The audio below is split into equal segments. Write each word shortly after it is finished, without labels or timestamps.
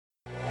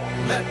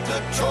let the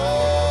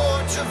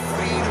torch of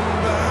freedom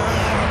burn.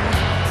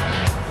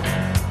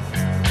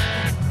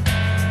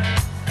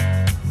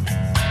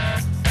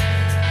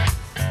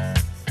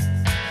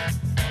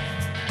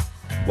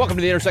 Welcome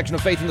to the intersection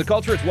of faith and the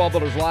culture. It's Wall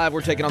Builders Live.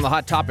 We're taking on the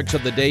hot topics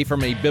of the day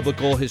from a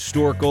biblical,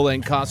 historical,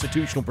 and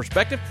constitutional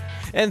perspective.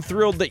 And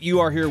thrilled that you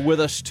are here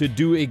with us to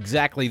do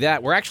exactly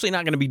that. We're actually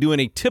not going to be doing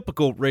a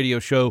typical radio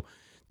show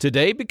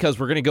today because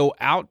we're going to go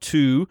out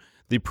to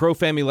the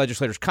Pro-Family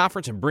Legislators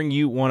Conference and bring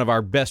you one of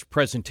our best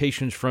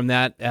presentations from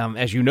that.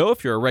 As you know,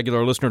 if you're a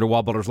regular listener to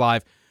Wall Builders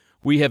Live,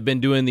 we have been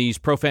doing these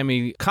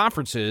pro-family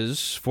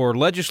conferences for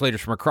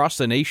legislators from across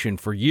the nation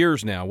for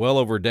years now, well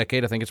over a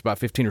decade. I think it's about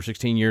 15 or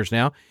 16 years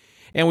now.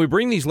 And we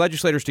bring these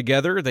legislators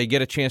together. They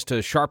get a chance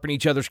to sharpen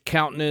each other's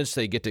countenance.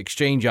 They get to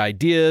exchange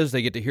ideas.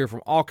 They get to hear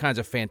from all kinds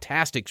of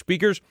fantastic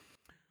speakers,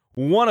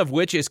 one of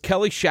which is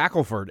Kelly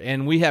Shackelford.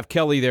 And we have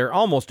Kelly there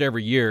almost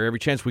every year, every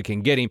chance we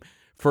can get him.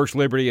 First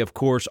Liberty, of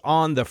course,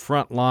 on the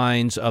front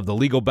lines of the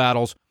legal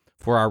battles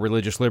for our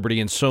religious liberty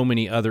and so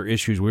many other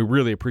issues. We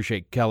really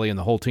appreciate Kelly and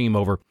the whole team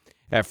over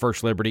at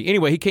First Liberty.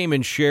 Anyway, he came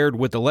and shared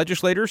with the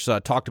legislators,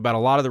 talked about a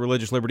lot of the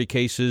religious liberty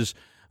cases,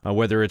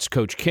 whether it's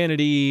Coach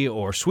Kennedy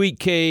or Sweet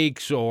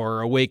Cakes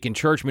or Awaken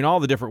Church. I mean, all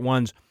the different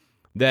ones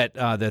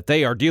that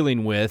they are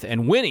dealing with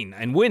and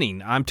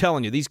winning. I'm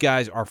telling you, these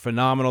guys are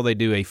phenomenal. They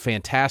do a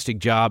fantastic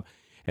job.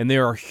 And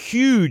there are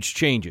huge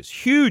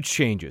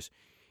changes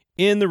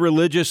in the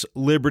religious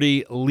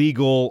liberty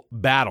legal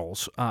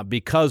battles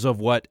because of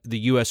what the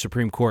U.S.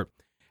 Supreme Court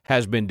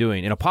has been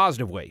doing in a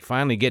positive way,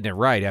 finally getting it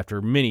right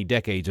after many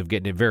decades of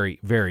getting it very,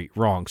 very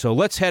wrong. So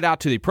let's head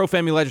out to the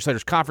Pro-Family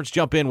Legislators Conference,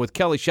 jump in with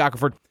Kelly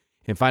Shackelford,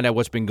 and find out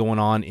what's been going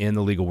on in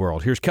the legal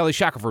world. Here's Kelly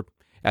Shackelford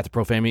at the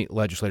Pro-Family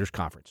Legislators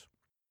Conference.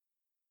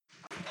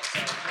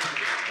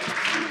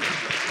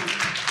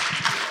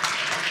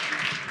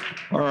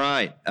 All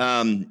right.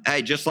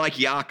 Hey, just like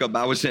Jacob,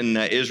 I was in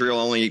Israel,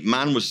 only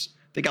mine was,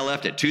 I think I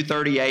left at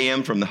 2:30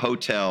 a.m. from the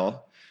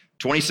hotel.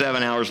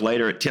 27 hours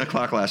later, at 10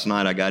 o'clock last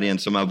night, I got in,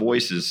 so my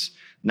voice is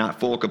not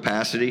full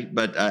capacity,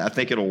 but I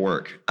think it'll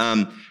work.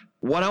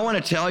 What I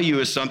want to tell you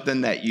is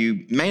something that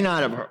you may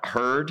not have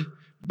heard,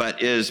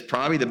 but is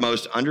probably the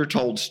most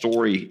undertold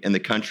story in the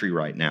country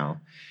right now.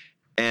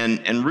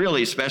 And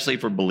really, especially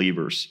for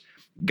believers,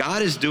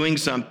 God is doing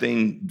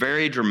something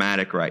very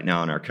dramatic right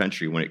now in our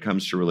country when it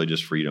comes to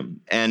religious freedom.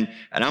 And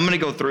I'm going to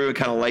go through and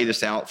kind of lay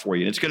this out for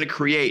you. And it's going to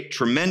create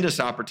tremendous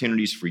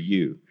opportunities for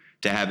you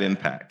to have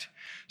impact.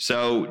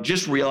 So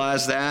just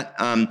realize that.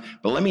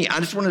 But I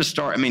just wanted to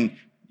start. I mean,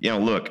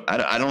 look,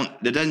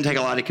 it doesn't take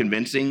a lot of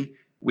convincing.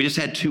 We just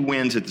had 2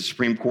 wins at the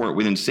Supreme Court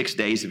within 6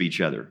 days of each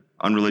other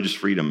on religious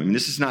freedom. I mean,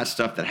 this is not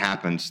stuff that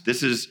happens.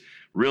 This is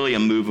really a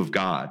move of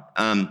God.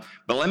 But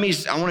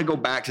I want to go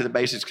back to the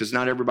basics because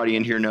not everybody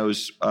in here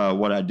knows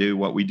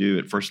what we do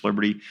at First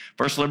Liberty.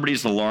 First Liberty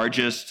is the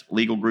largest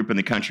legal group in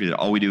the country that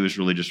all we do is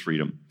religious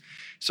freedom.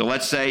 So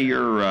let's say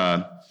you're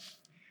a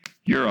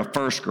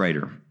first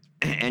grader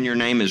and your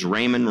name is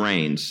Raymond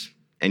Raines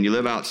and you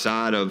live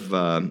outside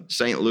of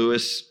St.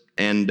 Louis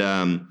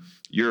and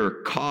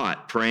you're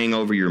caught praying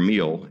over your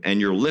meal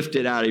and you're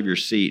lifted out of your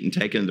seat and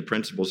taken to the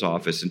principal's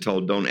office and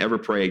told, don't ever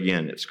pray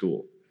again at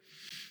school.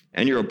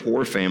 And you're a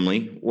poor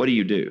family, what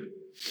do?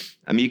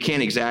 I mean, you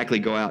can't exactly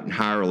go out and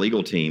hire a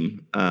legal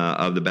team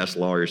of the best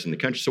lawyers in the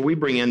country. So we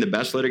bring in the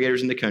best litigators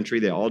in the country.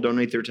 They all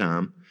donate their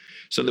time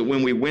so that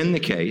when we win the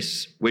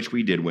case, which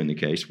we did win the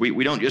case,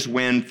 we don't just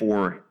win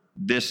for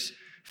this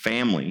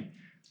family,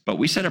 but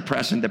we set a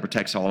precedent that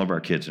protects all of our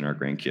kids and our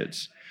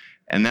grandkids.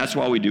 And that's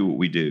why we do what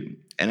we do.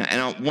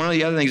 And one of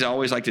the other things I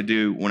always like to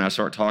do when I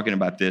start talking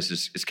about this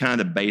is kind of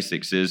the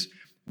basics is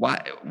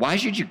why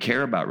should you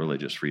care about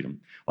religious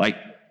freedom? Like,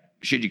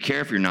 should you care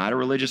if you're not a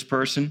religious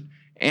person?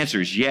 Answer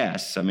is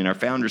yes. I mean, our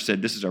founders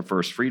said this is our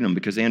first freedom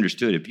because they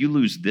understood if you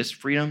lose this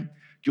freedom,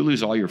 you'll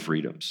lose all your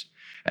freedoms.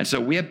 And so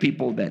we have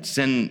people that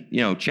send,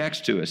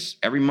 checks to us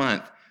every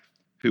month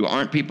who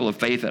aren't people of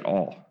faith at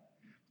all.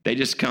 They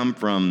just come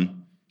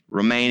from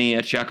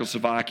Romania,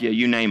 Czechoslovakia,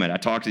 you name it. I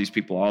talk to these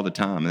people all the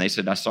time, and they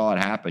said, I saw it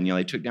happen.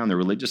 They took down their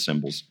religious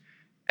symbols.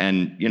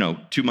 And,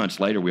 2 months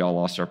later, we all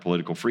lost our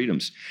political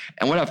freedoms.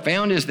 And what I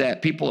found is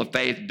that people of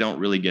faith don't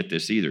really get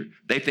this either.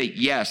 They think,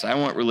 yes, I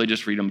want religious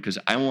freedom because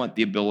I want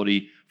the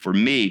ability for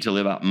me to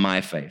live out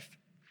my faith.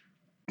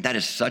 That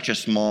is such a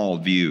small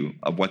view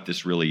of what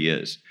this really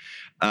is.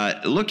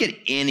 Look at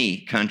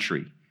any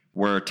country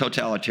where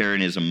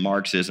totalitarianism,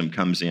 Marxism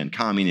comes in,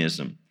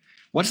 communism.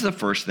 What's the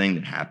first thing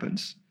that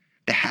happens?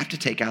 They have to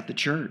take out the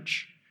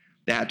church.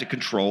 They have to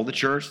control the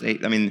church.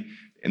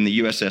 In the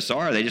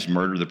USSR, they just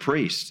murder the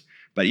priest.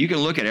 But you can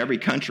look at every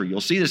country,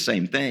 you'll see the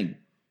same thing.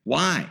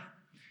 Why?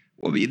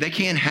 Well, they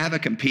can't have a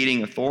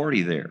competing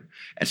authority there.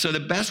 And so the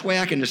best way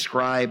I can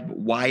describe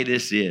why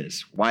this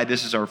is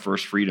our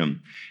first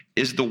freedom,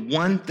 is the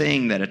one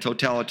thing that a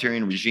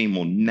totalitarian regime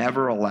will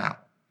never allow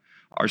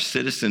are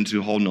citizens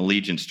who hold an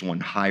allegiance to one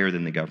higher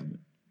than the government.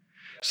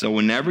 So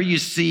whenever you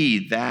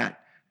see that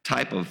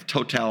type of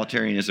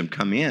totalitarianism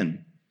come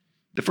in,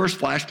 the first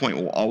flashpoint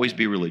will always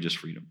be religious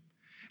freedom.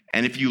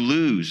 And if you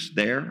lose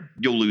there,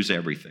 you'll lose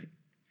everything.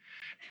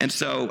 And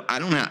so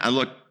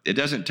it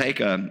doesn't take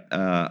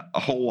a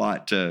whole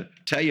lot to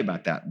tell you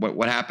about that.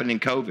 What happened in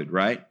COVID,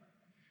 right?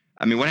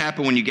 I mean, what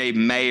happened when you gave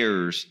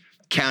mayors,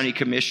 county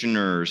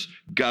commissioners,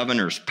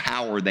 governors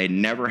power they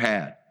never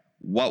had?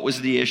 What was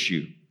the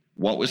issue?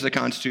 What was the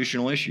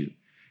constitutional issue?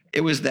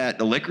 It was that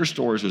the liquor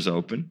stores was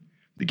open,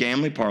 the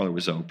gambling parlor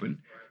was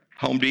open,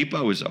 Home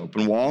Depot was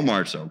open,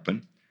 Walmart's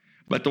open.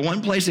 But the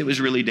one place that was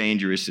really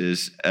dangerous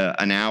is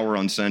an hour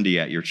on Sunday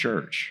at your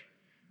church.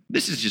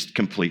 This is just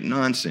complete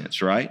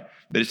nonsense, right?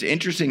 But it's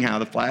interesting how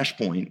the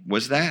flashpoint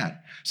was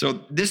that.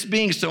 So this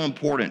being so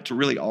important to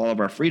really all of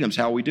our freedoms,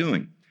 how are we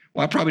doing?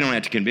 Well, I probably don't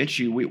have to convince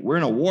you. We're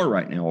in a war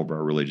right now over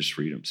our religious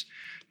freedoms.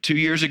 2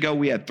 years ago,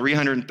 we had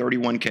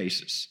 331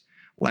 cases.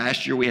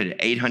 Last year, we had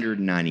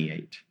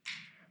 898.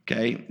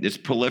 Okay? It's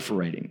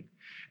proliferating.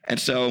 And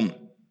so,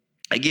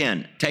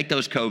 again, take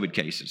those COVID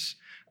cases.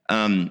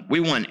 We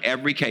won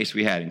every case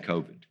we had in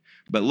COVID.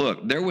 But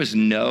look, there was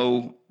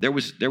no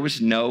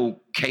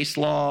case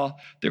law,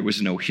 there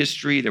was no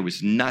history, there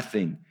was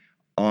nothing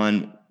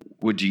on,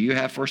 do you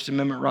have First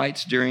Amendment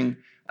rights during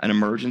an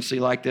emergency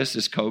like this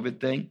COVID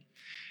thing?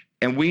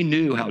 And we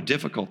knew how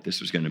difficult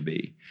this was going to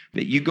be.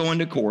 That you go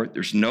into court,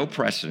 there's no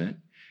precedent,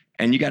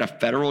 and you got a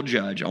federal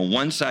judge. On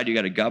one side, you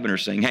got a governor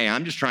saying, hey,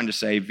 I'm just trying to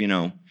save,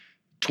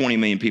 20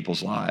 million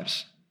people's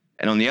lives.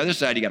 And on the other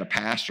side, you got a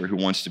pastor who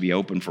wants to be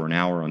open for an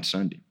hour on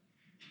Sunday.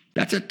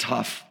 That's a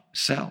tough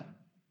sell.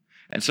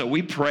 And so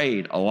we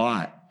prayed a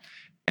lot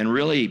and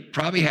really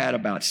probably had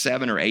about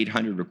 700 or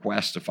 800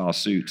 requests to file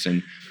suits.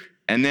 And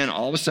then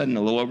all of a sudden,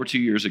 a little over 2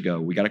 years ago,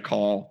 we got a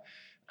call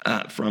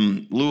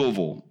from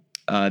Louisville.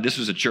 This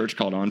was a church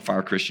called On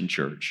Fire Christian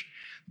Church.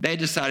 They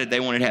decided they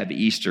wanted to have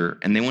Easter,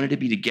 and they wanted to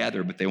be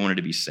together, but they wanted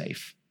to be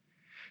safe.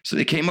 So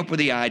they came up with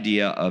the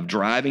idea of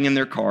driving in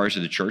their cars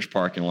to the church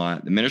parking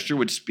lot. The minister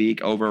would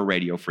speak over a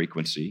radio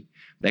frequency.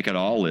 They could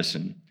all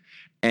listen.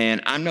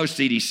 And I'm no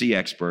CDC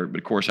expert, but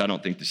of course, I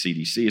don't think the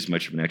CDC is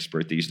much of an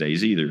expert these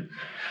days either.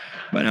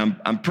 But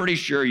I'm pretty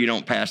sure you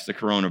don't pass the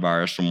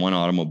coronavirus from one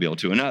automobile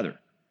to another.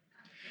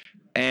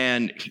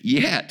 And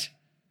yet,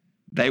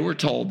 they were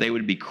told they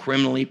would be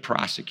criminally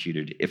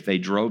prosecuted if they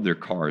drove their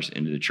cars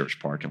into the church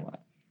parking lot.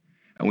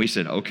 And we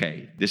said,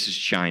 okay, this is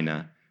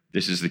China.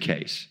 This is the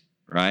case,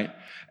 right?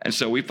 And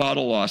so we filed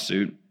a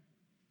lawsuit.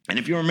 And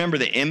if you remember,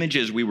 the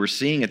images we were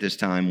seeing at this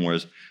time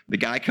was the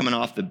guy coming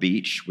off the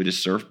beach with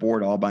his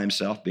surfboard all by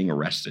himself being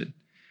arrested.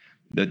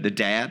 The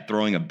dad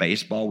throwing a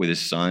baseball with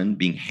his son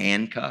being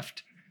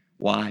handcuffed.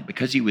 Why?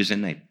 Because he was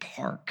in a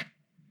park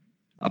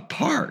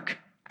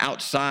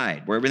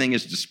outside where everything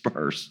is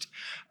dispersed.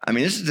 I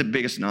mean, this is the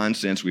biggest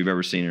nonsense we've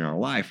ever seen in our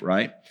life,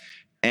 right?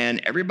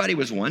 And everybody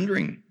was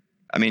wondering,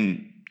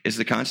 has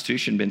the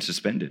Constitution been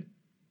suspended?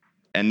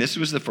 And this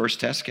was the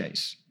first test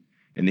case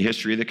in the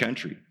history of the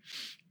country.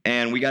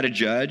 And we got a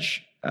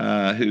judge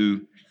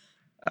who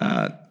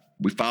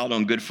we filed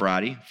on Good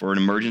Friday for an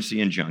emergency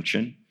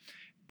injunction.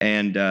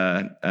 And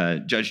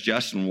Judge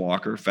Justin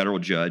Walker, federal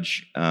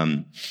judge,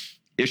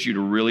 issued a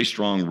really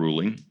strong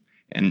ruling.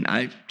 And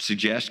I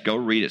suggest go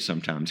read it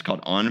sometime. It's called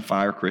On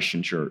Fire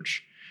Christian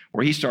Church,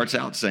 where he starts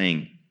out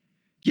saying,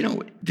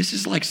 this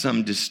is like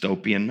some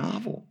dystopian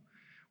novel.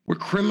 We're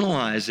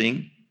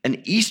criminalizing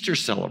an Easter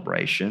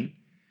celebration,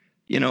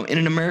 in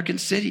an American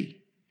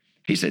city.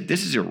 He said,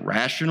 this is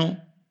irrational,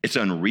 it's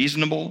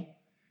unreasonable,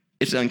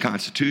 it's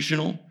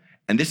unconstitutional,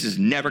 and this is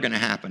never going to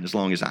happen as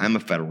long as I'm a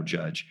federal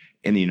judge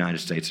in the United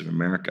States of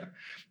America.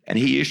 And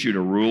he issued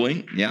a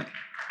ruling,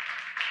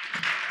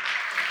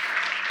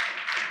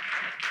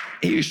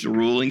 He issued a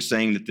ruling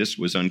saying that this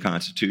was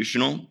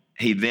unconstitutional.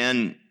 He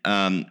then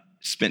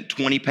spent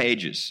 20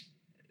 pages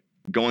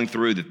going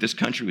through that this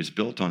country was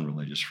built on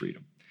religious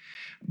freedom.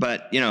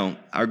 But,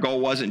 our goal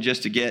wasn't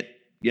just to get,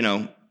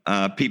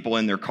 people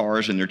in their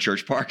cars in their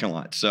church parking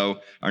lot. So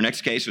our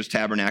next case was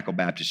Tabernacle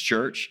Baptist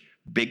Church,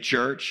 big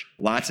church,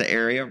 lots of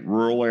area,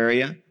 rural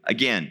area.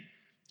 Again,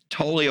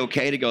 totally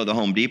okay to go to the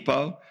Home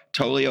Depot,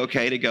 totally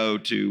okay to go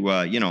to,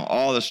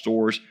 all the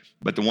stores,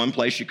 but the one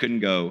place you couldn't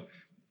go,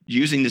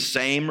 using the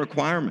same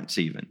requirements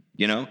even,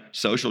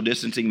 social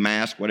distancing,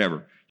 mask,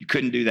 whatever. You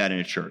couldn't do that in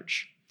a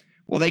church.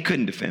 Well, they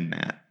couldn't defend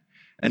that.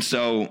 And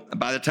so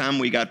by the time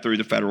we got through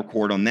the federal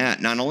court on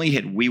that, not only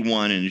had we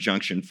won an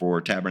injunction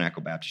for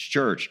Tabernacle Baptist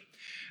Church,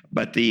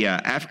 but the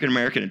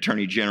African-American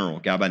Attorney General,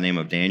 a guy by the name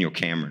of Daniel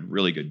Cameron,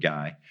 really good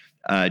guy,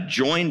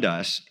 joined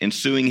us in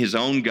suing his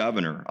own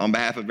governor on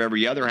behalf of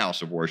every other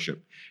house of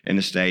worship in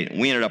the state.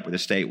 And we ended up with a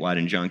statewide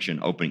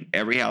injunction opening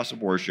every house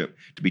of worship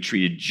to be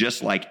treated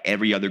just like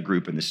every other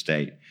group in the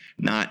state,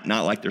 not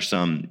like they're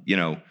some,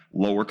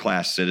 lower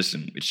class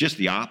citizen. It's just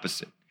the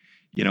opposite.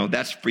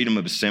 That's freedom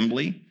of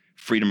assembly,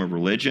 freedom of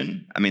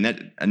religion.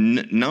 A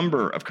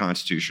number of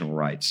constitutional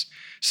rights.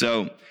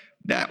 So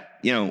that,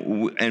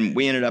 and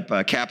we ended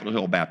up Capitol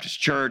Hill Baptist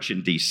Church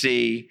in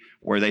D.C.,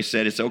 where they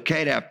said it's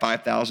okay to have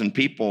 5,000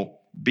 people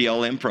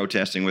BLM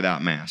protesting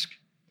without mask.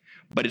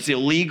 But it's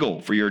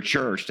illegal for your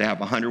church to have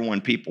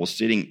 101 people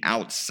sitting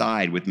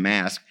outside with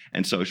masks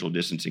and social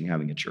distancing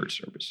having a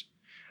church service.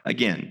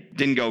 Again,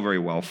 didn't go very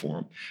well for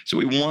them. So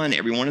we won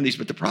every one of these.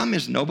 But the problem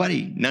is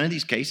none of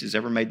these cases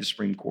ever made the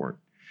Supreme Court.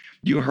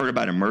 You heard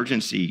about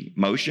emergency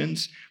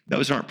motions.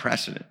 Those aren't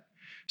precedent.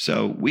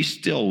 So we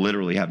still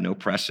literally have no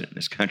precedent in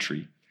this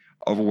country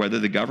over whether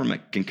the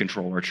government can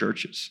control our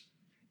churches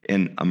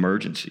in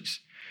emergencies.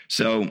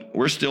 So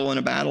we're still in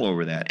a battle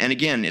over that. And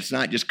again, it's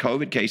not just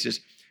COVID cases.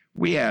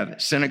 We have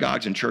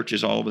synagogues and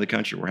churches all over the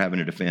country we're having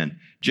to defend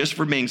just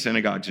for being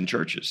synagogues and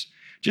churches.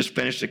 Just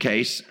finished a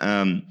case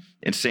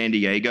in San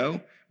Diego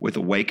with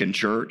Awaken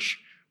Church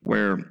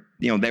where,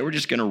 they were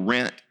just going to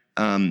rent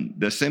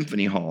the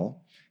Symphony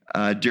Hall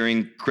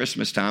during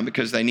Christmas time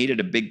because they needed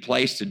a big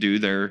place to do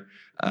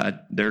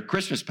their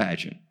Christmas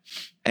pageant.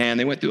 And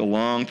they went through a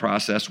long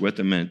process with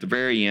them. And at the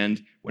very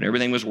end, when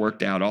everything was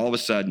worked out, all of a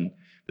sudden,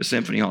 the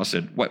Symphony Hall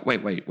said,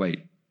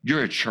 wait,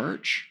 you're a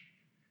church?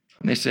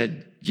 And they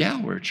said, yeah,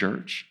 we're a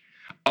church.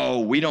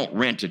 Oh, we don't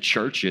rent to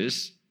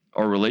churches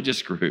or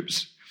religious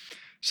groups.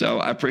 So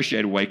I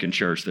appreciate Awaken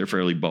Church. They're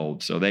fairly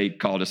bold. So they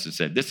called us and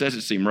said, this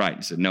doesn't seem right.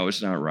 He said, no,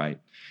 it's not right.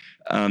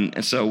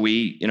 And so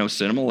we,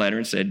 sent them a letter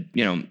and said,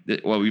 we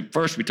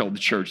told the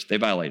church they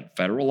violated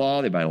federal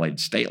law, they violated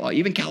state law,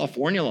 even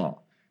California law.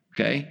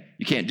 Okay,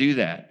 you can't do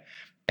that.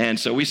 And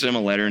so we sent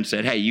them a letter and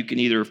said, hey, you can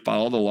either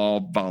follow the law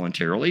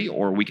voluntarily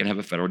or we can have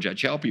a federal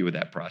judge help you with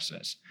that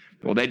process.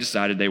 Well, they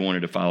decided they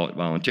wanted to follow it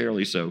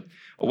voluntarily. So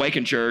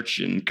Awaken Church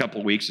in a couple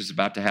of weeks is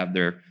about to have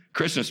their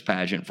Christmas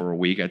pageant for a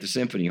week at the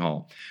Symphony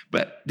Hall.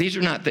 But these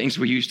are not things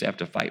we used to have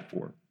to fight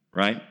for,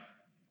 right?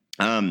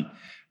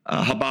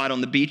 Chabad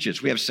on the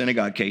beaches. We have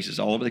synagogue cases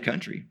all over the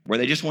country where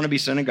they just want to be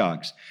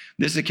synagogues.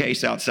 This is a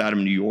case outside of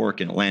New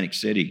York in Atlantic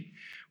City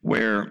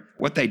where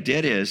what they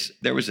did is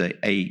there was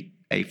a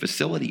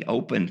facility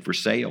open for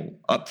sale,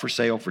 up for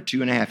sale for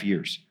 2.5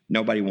 years.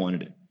 Nobody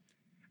wanted it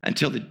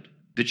until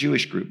the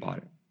Jewish group bought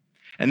it.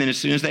 And then as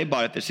soon as they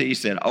bought it, the city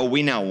said, oh,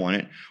 we now want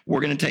it. We're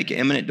going to take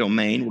eminent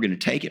domain. We're going to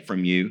take it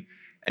from you.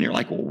 And you're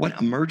like, well,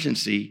 what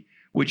emergency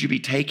would you be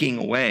taking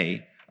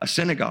away a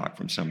synagogue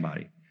from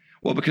somebody?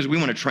 Well, because we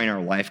want to train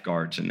our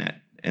lifeguards in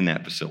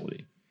that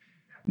facility.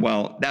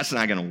 Well, that's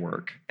not going to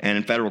work. And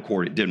in federal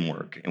court, it didn't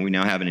work. And we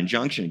now have an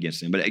injunction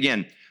against them. But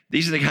again,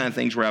 these are the kind of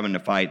things we're having to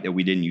fight that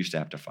we didn't used to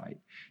have to fight.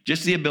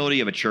 Just the ability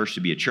of a church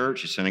to be a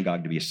church, a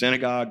synagogue to be a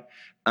synagogue.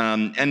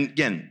 And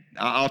again,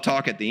 I'll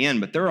talk at the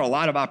end, but there are a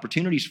lot of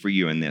opportunities for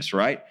you in this,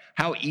 right?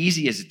 How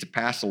easy is it to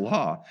pass a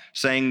law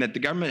saying that the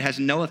government has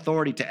no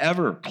authority to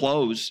ever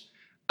close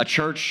a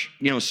church,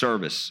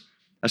 service,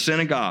 a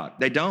synagogue?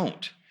 They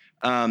don't.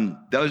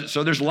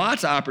 So there's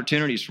lots of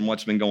opportunities from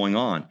what's been going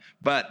on,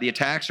 but the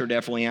attacks are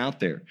definitely out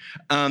there.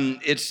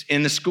 It's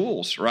in the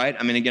schools, right?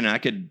 I mean, again, I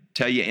could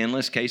tell you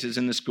endless cases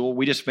in the school.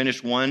 We just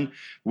finished one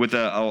with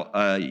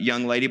a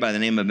young lady by the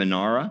name of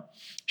Inara.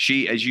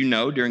 She, as you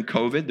know, during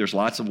COVID, there's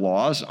lots of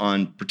laws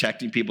on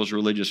protecting people's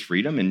religious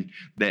freedom, and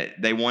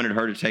they wanted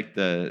her to take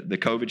the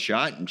COVID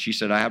shot, and she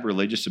said, I have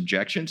religious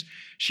objections.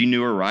 She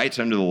knew her rights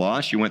under the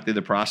law. She went through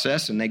the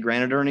process, and they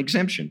granted her an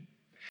exemption.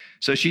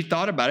 So she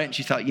thought about it, and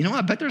she thought,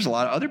 I bet there's a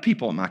lot of other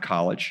people at my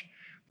college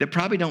that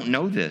probably don't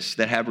know this,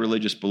 that have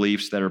religious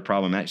beliefs that are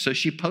problematic. So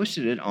she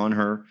posted it on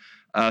her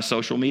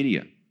social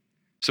media.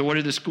 So what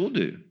did the school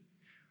do?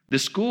 The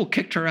school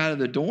kicked her out of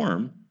the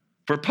dorm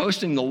for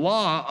posting the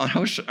law on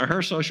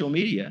her social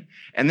media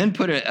and then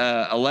put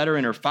a letter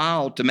in her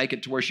file to make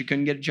it to where she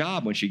couldn't get a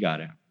job when she got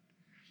out.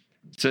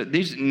 So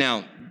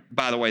now,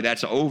 by the way,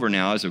 that's over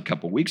now as of a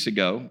couple of weeks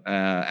ago.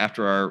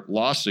 After our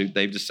lawsuit,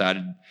 they've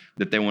decided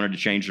that they wanted to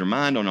change their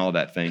mind on all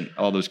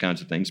those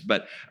kinds of things.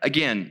 But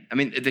again, I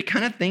mean, the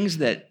kind of things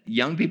that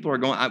young people are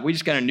going, we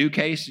just got a new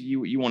case,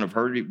 you won't have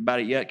heard about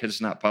it yet because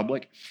it's not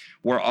public,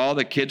 where all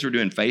the kids were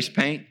doing face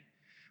paint.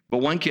 But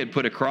one kid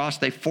put a cross,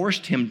 they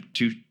forced him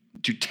to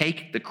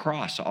take the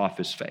cross off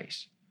his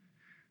face.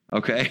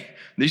 Okay?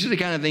 These are the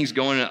kind of things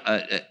going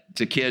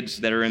to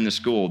kids that are in the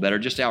school that are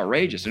just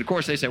outrageous. And of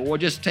course they say, well,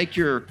 just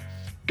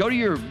go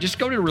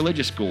to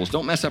religious schools.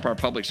 Don't mess up our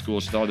public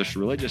schools with all this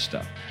religious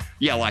stuff.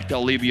 Yeah, like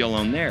they'll leave you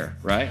alone there,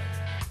 right?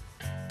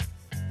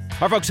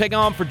 All right, folks, hang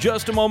on for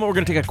just a moment. We're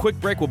going to take a quick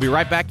break. We'll be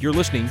right back. You're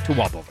listening to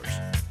Wall Builders.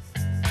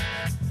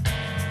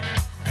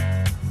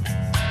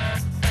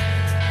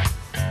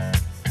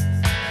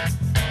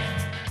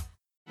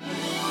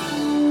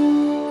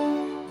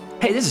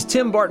 Hey, this is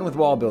Tim Barton with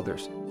Wall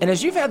Builders. And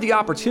as you've had the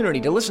opportunity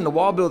to listen to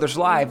Wall Builders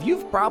Live,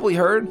 you've probably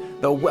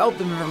heard the wealth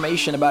of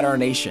information about our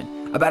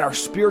nation, about our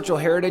spiritual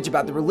heritage,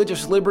 about the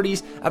religious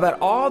liberties, about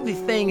all the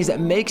things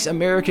that makes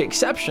America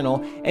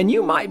exceptional. And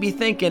you might be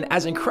thinking,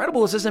 as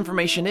incredible as this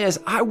information is,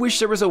 I wish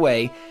there was a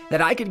way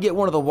that I could get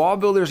one of the Wall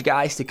Builders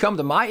guys to come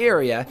to my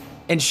area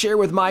and share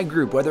with my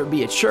group, whether it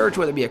be a church,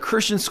 whether it be a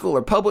Christian school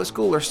or public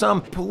school or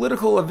some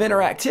political event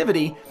or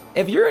activity.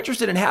 If you're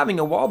interested in having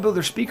a Wall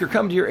Builder speaker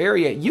come to your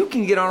area, you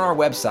can get on our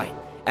website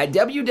at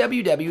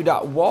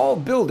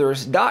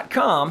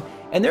www.wallbuilders.com,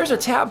 and there's a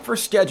tab for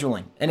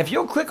scheduling. And if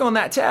you'll click on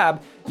that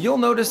tab, you'll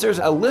notice there's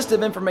a list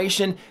of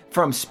information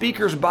from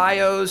speakers'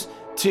 bios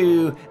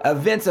to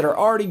events that are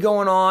already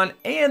going on,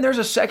 and there's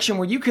a section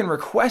where you can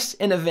request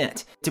an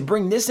event to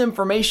bring this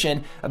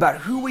information about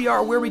who we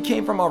are, where we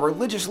came from, our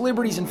religious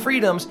liberties and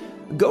freedoms.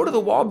 Go to the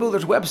Wall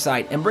Builders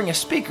website and bring a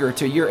speaker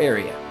to your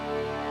area.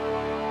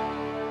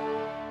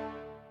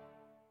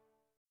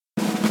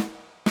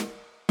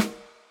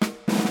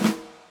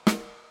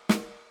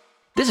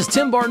 This is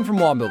Tim Barton from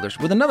Wall Builders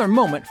with another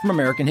moment from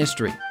American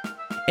history.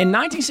 In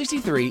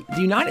 1963,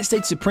 the United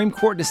States Supreme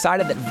Court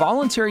decided that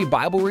voluntary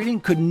Bible reading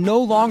could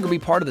no longer be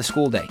part of the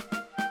school day.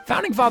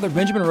 Founding Father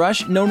Benjamin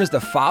Rush, known as the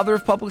father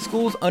of public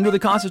schools under the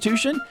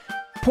Constitution,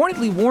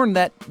 pointedly warned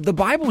that the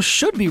Bible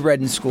should be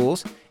read in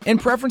schools in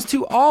preference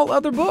to all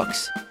other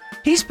books.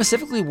 He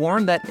specifically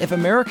warned that if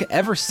America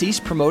ever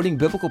ceased promoting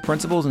biblical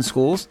principles in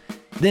schools,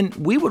 then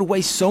we would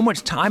waste so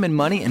much time and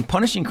money in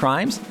punishing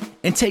crimes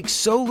and take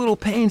so little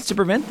pains to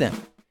prevent them.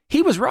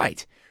 He was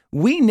right.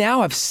 We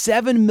now have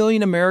 7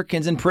 million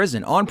Americans in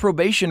prison, on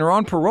probation or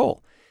on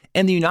parole,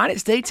 and the United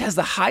States has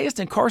the highest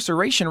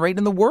incarceration rate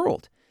in the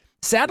world.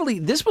 Sadly,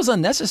 this was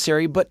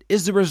unnecessary, but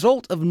is the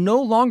result of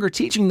no longer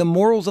teaching the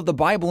morals of the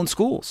Bible in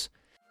schools.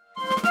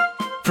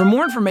 For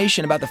more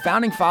information about the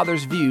Founding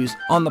Fathers' views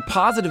on the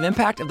positive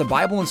impact of the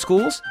Bible in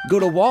schools, go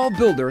to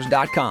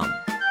wallbuilders.com.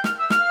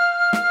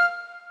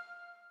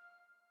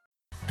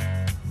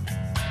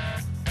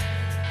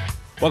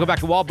 Welcome back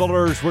to Wall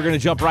Builders. We're going to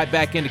jump right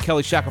back into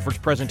Kelly Shackelford's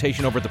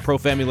presentation over at the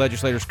Pro-Family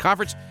Legislators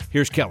Conference.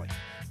 Here's Kelly.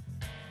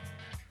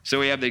 So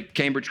we have the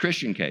Cambridge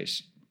Christian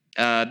case.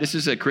 This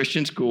is a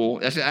Christian school.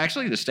 That's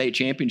actually the state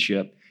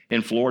championship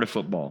in Florida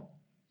football.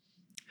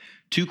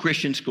 2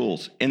 Christian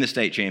schools in the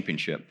state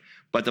championship.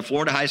 But the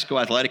Florida High School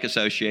Athletic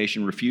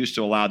Association refused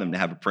to allow them to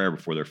have a prayer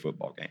before their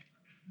football game.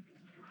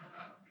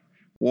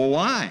 Well,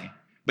 why?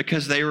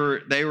 Because they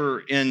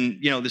were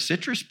in, the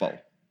Citrus Bowl.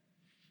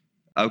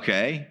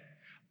 Okay.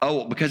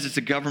 Oh, because it's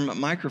a government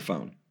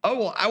microphone. Oh,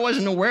 well, I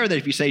wasn't aware that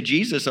if you say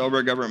Jesus over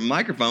a government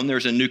microphone,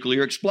 there's a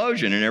nuclear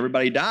explosion and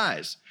everybody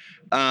dies.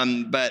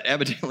 But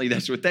evidently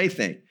that's what they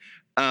think.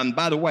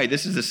 By the way,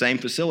 this is the same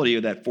facility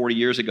that 40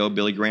 years ago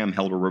Billy Graham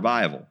held a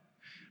revival.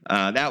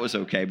 That was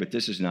okay, but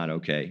this is not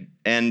okay.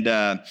 And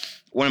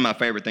one of my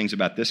favorite things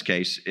about this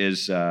case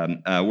is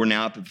we're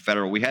now up at the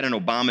federal. We had an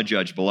Obama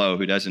judge below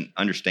who doesn't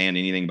understand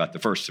anything about the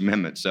First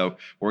Amendment. So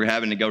we're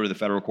having to go to the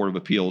Federal Court of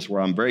Appeals,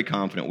 where I'm very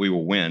confident we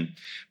will win.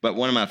 But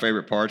one of my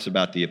favorite parts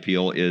about the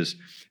appeal is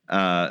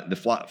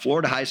the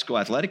Florida High School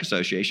Athletic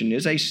Association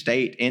is a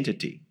state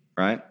entity,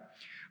 right?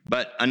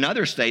 But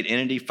another state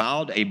entity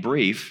filed a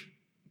brief,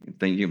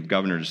 thinking of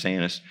Governor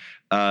DeSantis,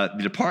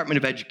 the Department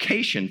of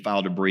Education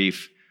filed a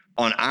brief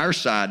on our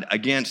side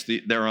against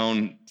their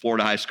own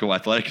Florida High School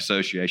Athletic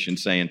Association,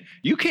 saying,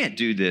 you can't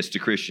do this to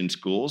Christian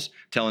schools,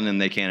 telling them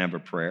they can't have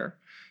a prayer.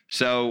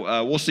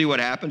 So we'll see what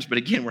happens. But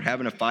again, we're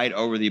having a fight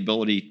over the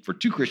ability for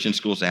 2 Christian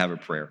schools to have a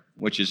prayer,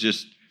 which is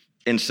just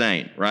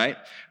insane, right?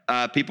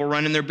 People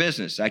running their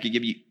business. I could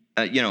give you,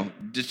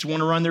 just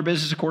want to run their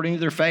business according to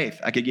their faith.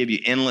 I could give you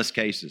endless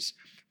cases.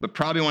 But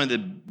probably one of the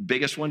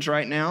biggest ones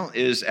right now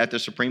is at the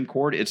Supreme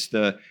Court. It's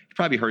you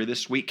probably heard of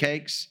this, Sweet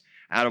Cakes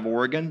out of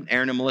Oregon,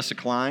 Aaron and Melissa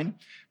Klein.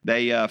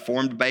 They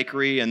formed a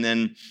bakery and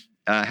then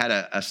had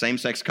a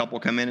same-sex couple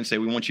come in and say,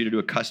 we want you to do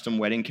a custom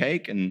wedding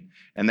cake. And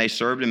they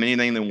served them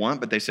anything they want,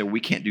 but they said, we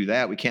can't do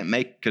that. We can't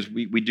make, because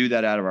we do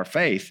that out of our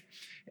faith.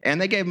 And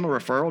they gave them a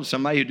referral to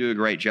somebody who do a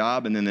great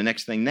job. And then the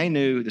next thing they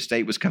knew, the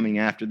state was coming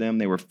after them.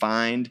 They were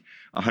fined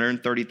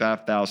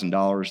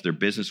 $135,000. Their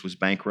business was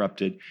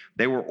bankrupted.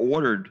 They were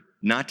ordered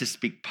not to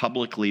speak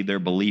publicly their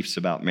beliefs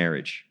about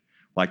marriage.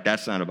 Like,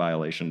 that's not a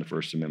violation of the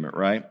First Amendment,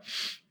 right?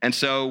 And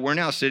so we're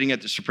now sitting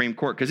at the Supreme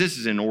Court, because this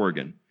is in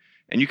Oregon.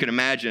 And you can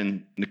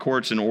imagine the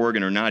courts in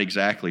Oregon are not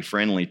exactly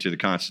friendly to the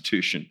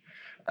Constitution.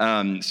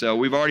 So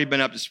we've already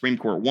been up to the Supreme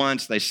Court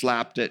once. They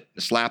slapped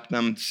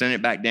them, sent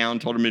it back down,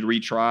 told them to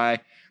retry.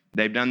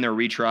 They've done their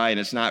retry, and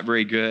it's not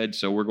very good.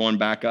 So we're going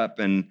back up.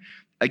 And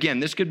again,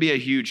 this could be a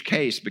huge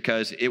case,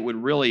 because it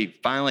would really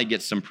finally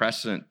get some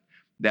precedent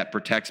that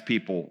protects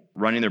people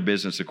running their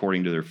business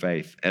according to their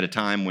faith at a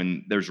time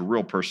when there's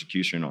real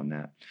persecution on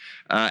that.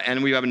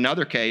 And we have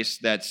another case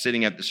that's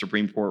sitting at the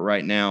Supreme Court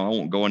right now. I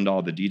won't go into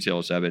all the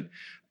details of it,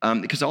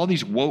 because all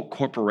these woke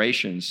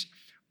corporations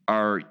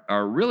are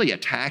really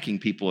attacking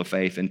people of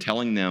faith and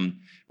telling them,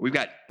 we've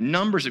got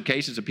numbers of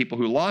cases of people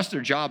who lost their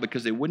job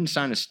because they wouldn't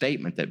sign a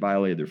statement that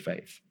violated their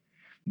faith.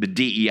 The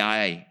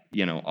DEI,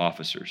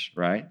 officers,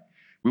 right?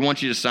 We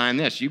want you to sign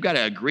this. You've got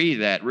to agree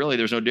that really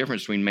there's no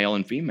difference between male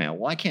and female.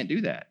 Well, I can't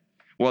do that.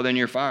 Well, then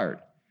you're fired.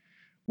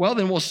 Well,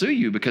 then we'll sue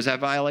you, because that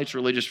violates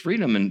religious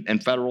freedom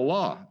and federal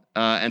law.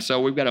 And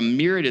so we've got a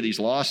myriad of these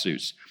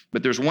lawsuits.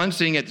 But there's one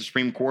sitting at the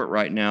Supreme Court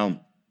right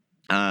now.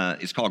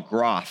 It's called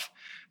Groff,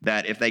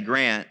 that if they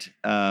grant,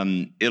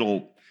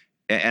 it'll,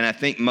 and I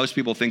think most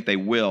people think they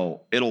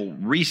will, it'll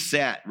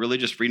reset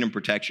religious freedom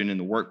protection in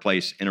the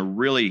workplace in a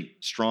really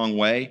strong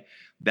way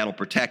that'll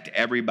protect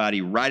everybody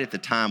right at the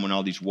time when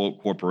all these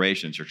woke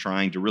corporations are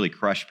trying to really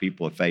crush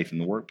people of faith in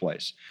the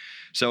workplace.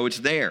 So it's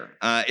there.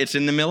 It's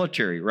in the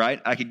military,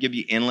 right? I could give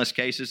you endless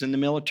cases in the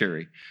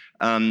military.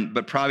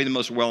 But probably the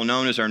most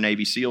well-known is our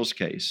Navy SEALs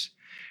case.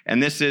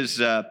 And this is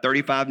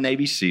 35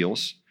 Navy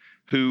SEALs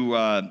who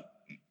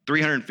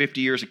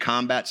 350 years of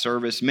combat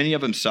service, many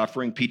of them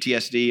suffering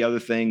PTSD, other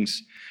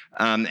things.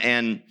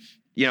 And,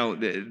 you know,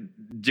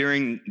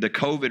 during the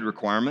COVID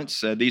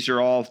requirements, these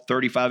are all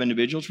 35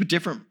 individuals with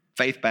different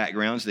faith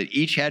backgrounds that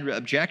each had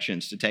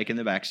objections to taking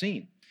the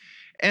vaccine.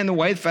 And the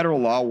way the federal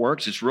law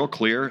works, it's real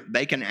clear.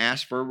 They can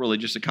ask for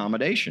religious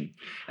accommodation.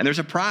 And there's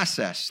a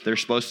process they're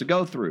supposed to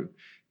go through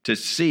to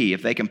see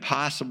if they can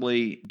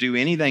possibly do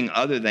anything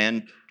other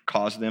than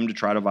cause them to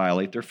try to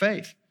violate their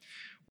faith.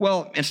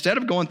 Well, instead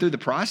of going through the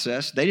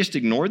process, they just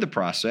ignored the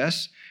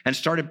process and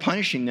started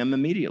punishing them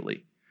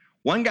immediately.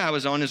 One guy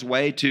was on his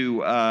way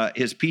to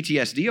his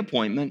PTSD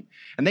appointment,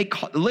 and they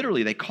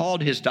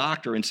called his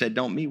doctor and said,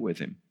 don't meet with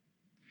him.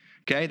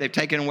 Okay, they've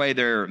taken away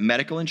their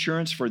medical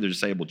insurance for their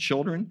disabled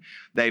children.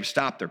 They've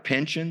stopped their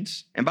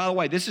pensions. And by the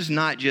way, this is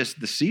not just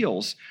the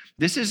SEALs.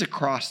 This is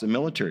across the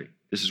military.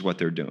 This is what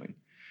they're doing.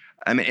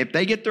 I mean, if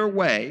they get their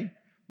way,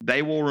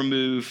 they will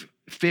remove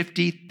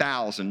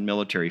 50,000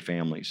 military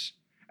families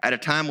at a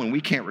time when we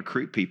can't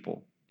recruit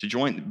people to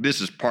join.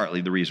 This is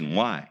partly the reason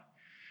why.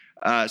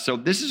 So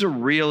this is a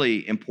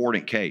really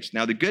important case.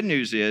 Now, the good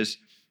news is,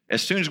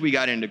 as soon as we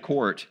got into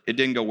court, it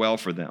didn't go well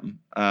for them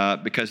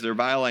because they're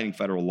violating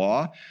federal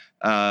law.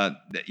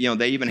 You know,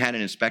 they even had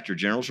an Inspector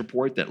General's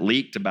report that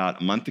leaked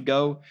about a month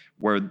ago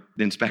where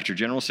the Inspector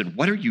General said,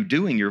 what are you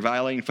doing? You're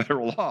violating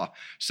federal law.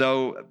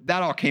 So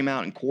that all came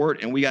out in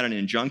court, and we got an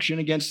injunction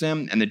against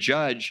them, and the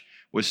judge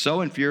was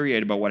so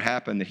infuriated about what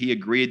happened that he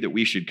agreed that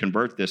we should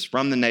convert this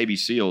from the Navy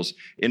SEALs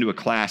into a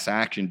class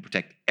action to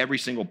protect every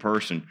single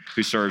person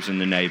who serves in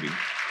the Navy.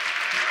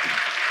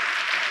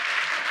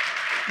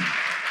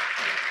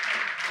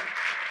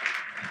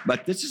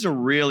 But this is a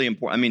really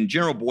important, I mean,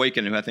 General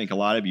Boykin, who I think a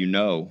lot of you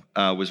know,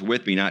 was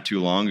with me not too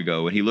long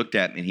ago, and he looked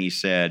at me and he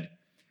said,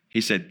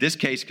 this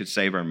case could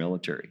save our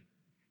military.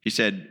 He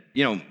said,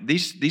 you know,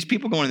 these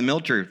people going in the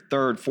military are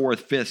third,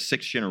 fourth, fifth,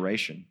 sixth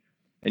generation.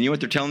 And you know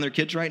what they're telling their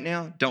kids right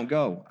now? Don't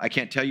go. I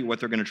can't tell you what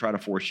they're going to try to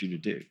force you to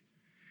do.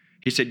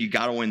 He said, you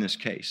got to win this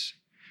case.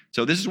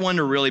 So this is one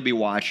to really be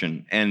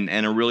watching and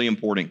a really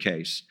important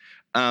case.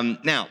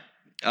 Now,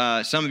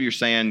 some of you are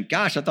saying,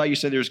 gosh, I thought you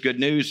said there was good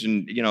news,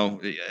 and you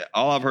know,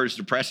 all I've heard is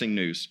depressing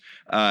news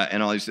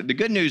and all these. The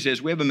good news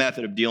is we have a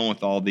method of dealing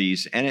with all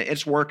these, and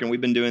it's working.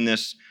 We've been doing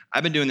this.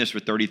 I've been doing this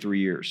for 33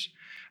 years.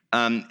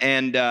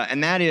 And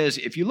that is,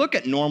 if you look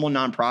at normal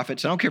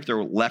nonprofits, I don't care if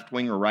they're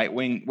left-wing or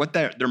right-wing, what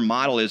their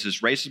model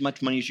is raise as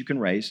much money as you can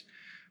raise,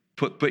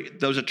 put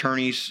those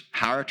attorneys,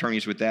 hire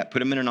attorneys with that, put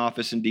them in an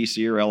office in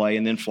D.C. or L.A.,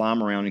 and then fly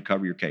them around and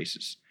cover your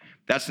cases.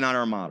 That's not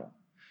our model.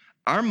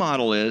 Our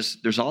model is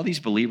there's all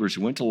these believers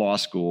who went to law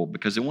school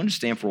because they wanted to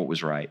stand for what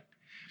was right.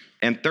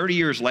 And 30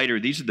 years later,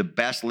 these are the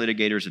best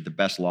litigators at the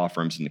best law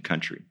firms in the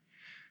country,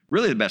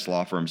 really the best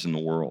law firms in the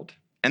world.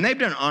 And they've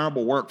done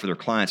honorable work for their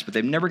clients, but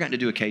they've never gotten to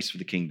do a case for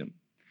the kingdom.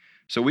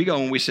 So we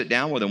go and we sit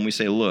down with them. We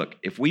say, look,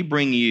 if we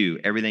bring you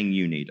everything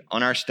you need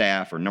on our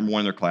staff or number one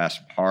in their class,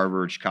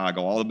 Harvard,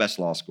 Chicago, all the best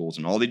law schools,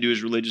 and all they do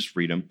is religious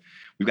freedom.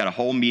 We've got a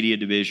whole media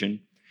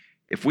division.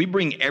 If we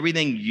bring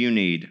everything you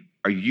need,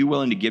 are you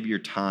willing to give your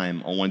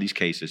time on one of these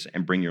cases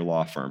and bring your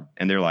law firm?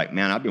 And they're like,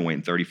 man, I've been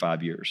waiting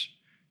 35 years.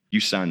 You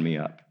sign me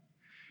up.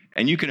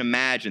 And you can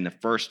imagine the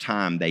first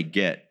time they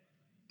get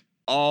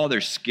all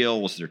their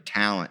skills, their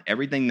talent,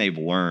 everything they've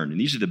learned, and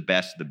these are the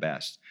best of the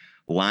best,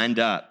 lined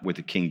up with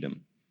the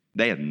kingdom.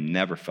 They have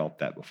never felt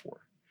that before.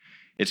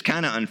 It's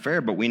kind of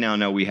unfair, but we now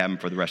know we have them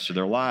for the rest of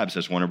their lives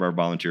as one of our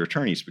volunteer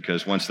attorneys,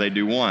 because once they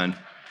do one,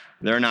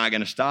 they're not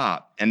going to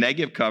stop. And they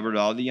give cover to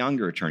all the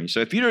younger attorneys.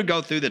 So if you were to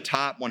go through the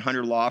top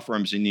 100 law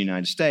firms in the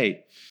United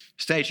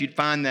States, you'd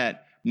find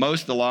that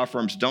most of the law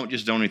firms don't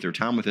just donate their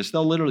time with us.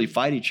 They'll literally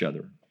fight each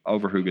other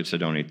over who gets to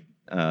donate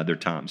their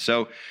time.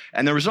 So,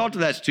 and the result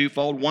of that's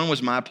twofold. One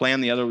was my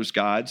plan. The other was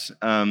God's.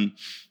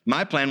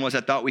 My plan was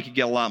I thought we could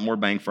get a lot more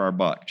bang for our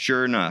buck.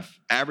 Sure enough,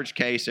 average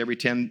case, every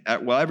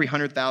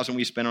 100,000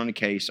 we spend on a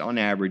case, on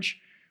average,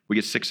 we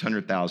get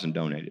 600,000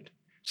 donated.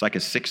 It's like a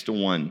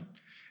 6-to-1.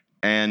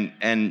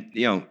 And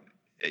you know,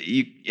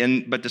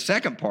 but the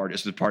second part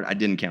is the part I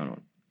didn't count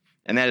on,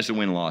 and that is the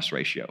win-loss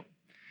ratio.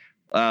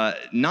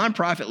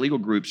 Nonprofit legal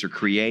groups are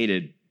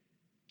created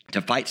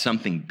to fight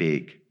something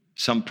big,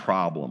 some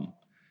problem.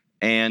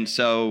 And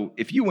so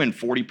if you win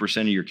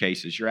 40% of your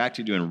cases, you're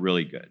actually doing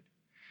really good.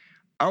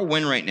 Our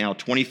win rate now,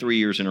 23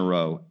 years in a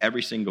row,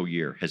 every single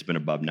year has been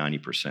above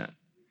 90%.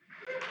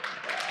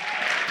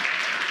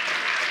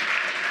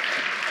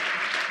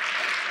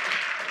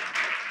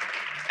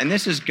 And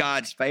this is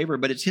God's favor,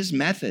 but it's his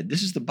method.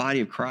 This is the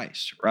body of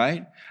Christ,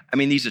 right? I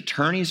mean, these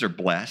attorneys are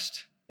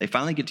blessed. They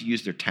finally get to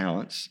use their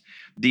talents.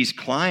 These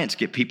clients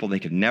get people they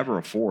could never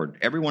afford.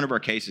 Every one of our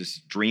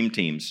cases, dream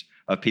teams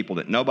of people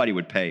that nobody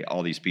would pay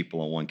all these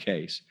people on one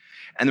case.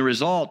 And the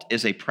result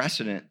is a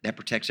precedent that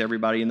protects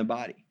everybody in the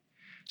body.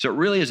 So it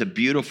really is a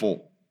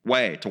beautiful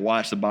way to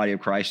watch the body of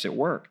Christ at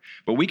work.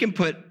 But we can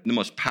put the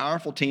most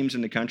powerful teams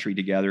in the country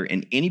together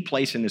in any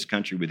place in this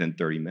country within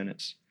 30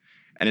 minutes.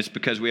 And it's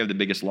because we have the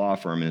biggest law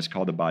firm, and it's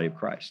called the body of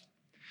Christ.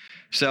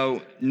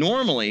 So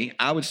normally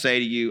I would say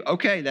to you,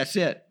 okay, that's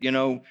it.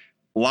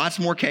 Lots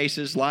more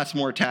cases, lots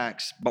more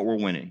attacks, but we're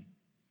winning.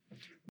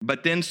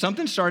 But then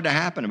something started to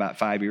happen about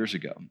 5 years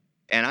ago.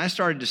 And I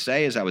started to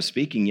say as I was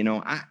speaking,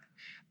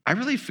 I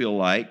really feel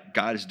like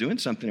God is doing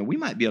something and we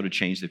might be able to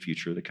change the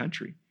future of the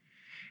country.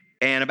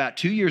 And about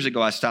 2 years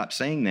ago, I stopped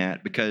saying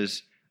that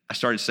because I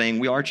started saying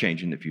we are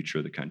changing the future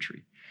of the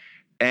country.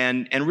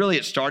 And really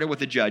it started with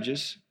the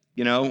judges.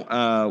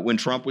 When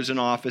Trump was in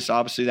office,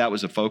 obviously that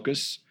was a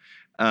focus.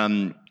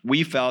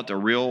 We felt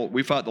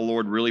the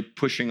Lord really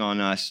pushing on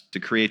us to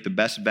create the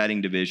best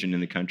vetting division in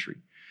the country.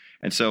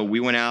 And so we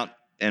went out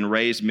and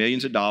raised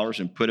millions of dollars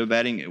and put a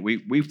vetting.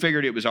 We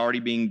figured it was already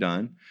being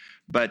done,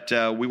 but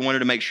we wanted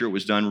to make sure it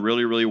was done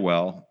really, really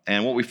well.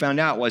 And what we found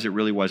out was it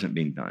really wasn't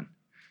being done.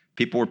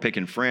 People were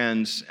picking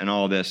friends and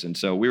all this. And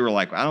so we were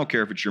like, I don't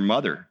care if it's your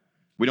mother.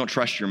 We don't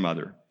trust your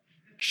mother.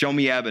 Show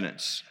me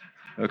evidence,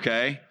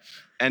 okay?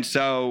 And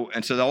so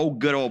the old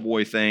good old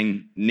boy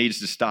thing needs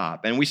to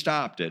stop. And we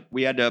stopped it.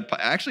 We had to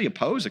actually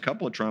oppose a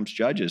couple of Trump's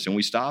judges, and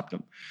we stopped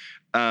them.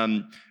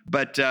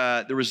 But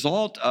the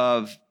result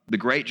of the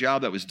great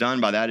job that was done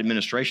by that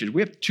administration is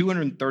we have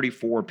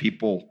 234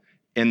 people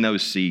in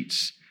those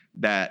seats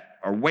that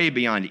are way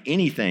beyond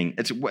anything.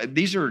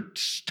 These are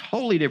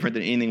totally different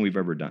than anything we've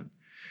ever done.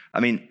 I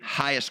mean,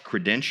 highest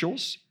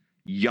credentials,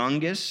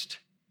 youngest,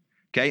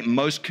 okay,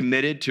 most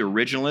committed to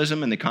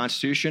originalism and the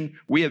Constitution.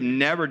 We have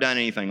never done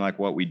anything like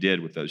what we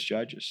did with those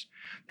judges.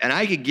 And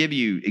I could give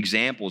you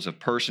examples of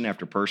person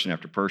after person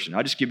after person.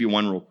 I'll just give you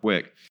one real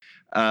quick.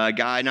 A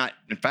guy,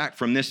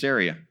 from this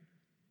area.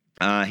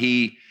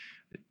 He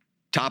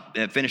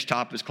finished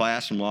top of his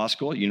class from law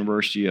school at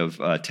University of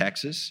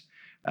Texas.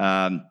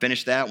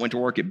 Finished that, went to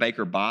work at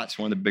Baker Botts,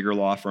 one of the bigger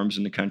law firms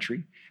in the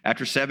country.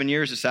 After 7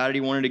 years, decided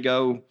he wanted to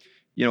go,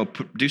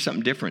 do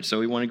something different. So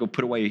he wanted to go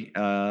put away,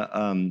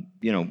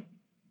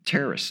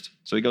 terrorists.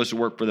 So he goes to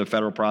work for the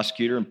federal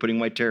prosecutor and putting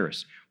away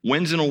terrorists.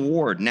 Wins an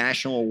award,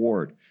 national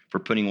award, for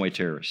putting away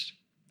terrorists.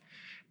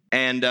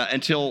 And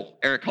until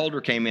Eric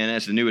Holder came in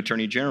as the new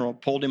attorney general,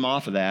 pulled him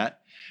off of that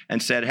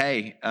and said,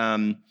 hey,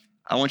 I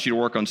want you to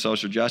work on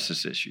social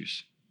justice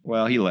issues.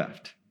 Well, he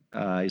left.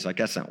 He's like,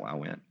 that's not why I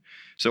went.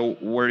 So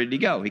where did he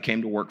go? He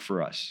came to work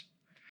for us.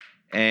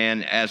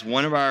 And as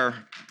one of our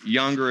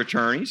younger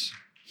attorneys,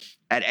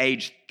 at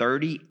age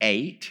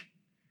 38,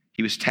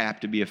 he was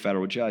tapped to be a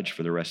federal judge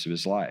for the rest of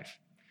his life.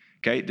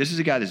 Okay, this is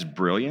a guy that's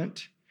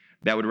brilliant,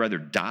 that would rather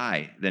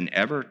die than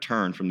ever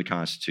turn from the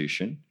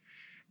Constitution.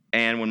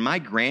 And when my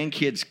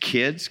grandkids'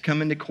 kids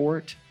come into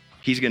court,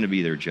 he's going to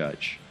be their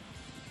judge.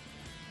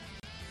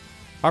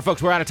 All right,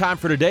 folks, we're out of time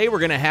for today. We're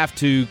going to have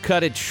to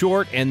cut it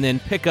short and then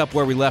pick up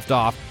where we left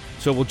off.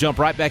 So we'll jump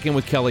right back in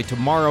with Kelly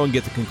tomorrow and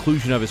get the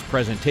conclusion of his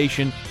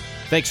presentation.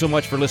 Thanks so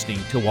much for listening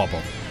to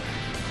Wallbuilder.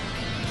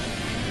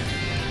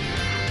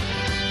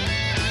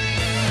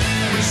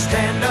 We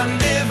stand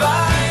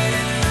undivided.